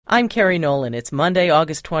I'm Kerry Nolan. It's Monday,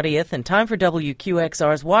 August 20th, and time for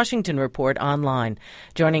WQXR's Washington Report online.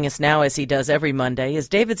 Joining us now, as he does every Monday, is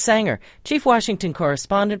David Sanger, Chief Washington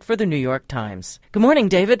Correspondent for The New York Times. Good morning,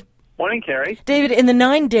 David. Morning, Kerry. David, in the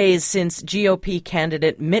 9 days since GOP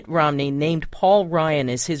candidate Mitt Romney named Paul Ryan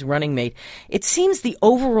as his running mate, it seems the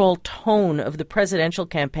overall tone of the presidential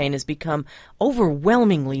campaign has become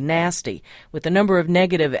overwhelmingly nasty, with the number of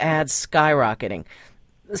negative ads skyrocketing.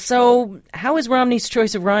 So how is Romney's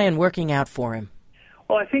choice of Ryan working out for him?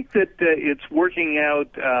 Well, I think that it's working out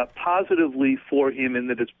positively for him in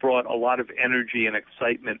that it's brought a lot of energy and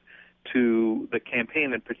excitement to the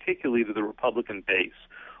campaign, and particularly to the Republican base,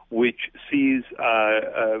 which sees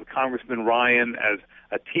Congressman Ryan as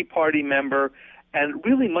a Tea Party member and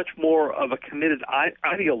really much more of a committed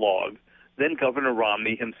ideologue than Governor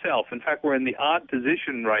Romney himself. In fact, we're in the odd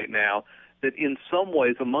position right now that in some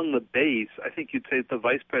ways among the base, I think you'd say the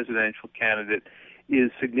vice presidential candidate is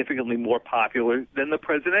significantly more popular than the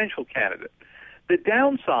presidential candidate. The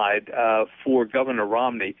downside for Governor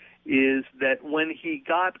Romney is that when he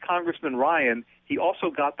got Congressman Ryan, he also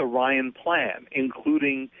got the Ryan plan,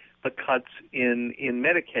 including the cuts in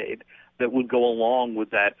Medicaid that would go along with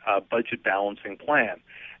that budget balancing plan.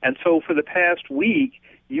 And so for the past week,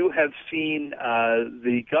 you have seen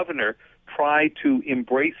the governor try to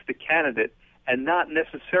embrace the candidate and not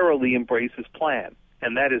necessarily embrace his plan,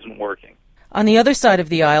 and that isn't working. On the other side of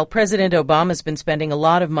the aisle, President Obama's been spending a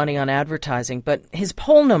lot of money on advertising, but his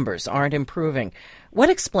poll numbers aren't improving. What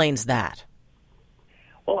explains that?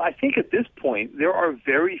 Well, I think at this point, there are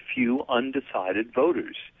very few undecided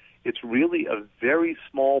voters. It's really a very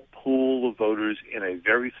small pool of voters in a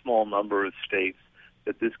very small number of states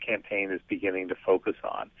that this campaign is beginning to focus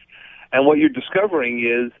on. And what you're discovering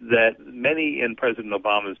is that many in President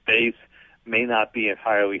Obama's base may not be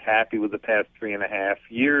entirely happy with the past 3.5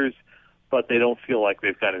 years, but they don't feel like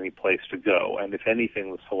they've got any place to go. And if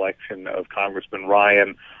anything, the selection of Congressman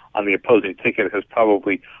Ryan on the opposing ticket has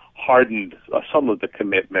probably hardened some of the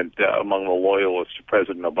commitment among the loyalists to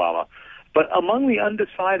President Obama. But among the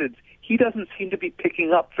undecideds, he doesn't seem to be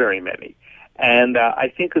picking up very many. And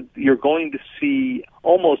I think that you're going to see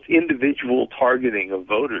almost individual targeting of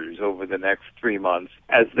voters over the next 3 months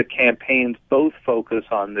as the campaigns both focus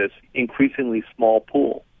on this increasingly small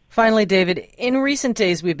pool. Finally, David, in recent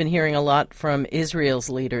days we've been hearing a lot from Israel's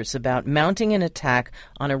leaders about mounting an attack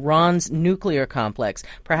on Iran's nuclear complex,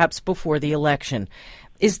 perhaps before the election.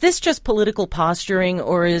 Is this just political posturing,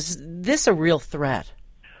 or is this a real threat?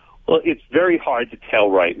 Well, it's very hard to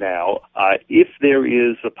tell right now. If there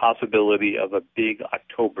is a possibility of a big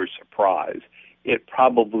October surprise, it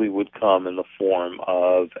probably would come in the form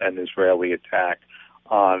of an Israeli attack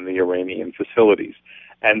on the Iranian facilities.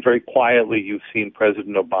 And very quietly, you've seen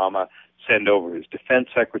President Obama send over his defense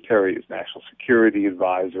secretary, his national security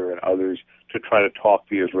advisor, and others to try to talk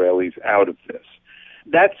the Israelis out of this.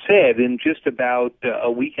 That said, in just about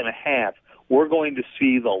a week and a half, we're going to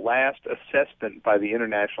see the last assessment by the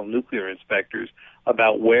international nuclear inspectors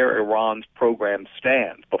about where Iran's program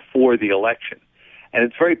stands before the election. And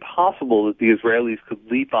it's very possible that the Israelis could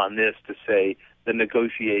leap on this to say the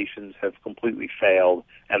negotiations have completely failed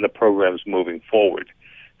and the program's moving forward.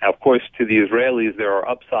 Now, of course, to the Israelis, there are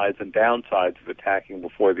upsides and downsides of attacking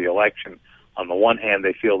before the election. On the one hand,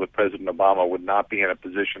 they feel that President Obama would not be in a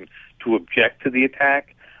position to object to the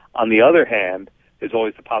attack. On the other hand, there's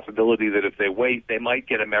always the possibility that if they wait, they might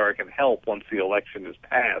get American help once the election is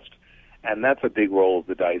passed. And that's a big roll of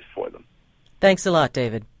the dice for them. Thanks a lot,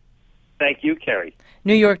 David. Thank you, Kerry.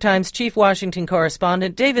 New York Times Chief Washington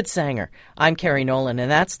Correspondent David Sanger. I'm Kerry Nolan,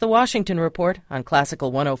 and that's the Washington Report on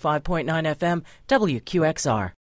Classical 105.9 FM, WQXR.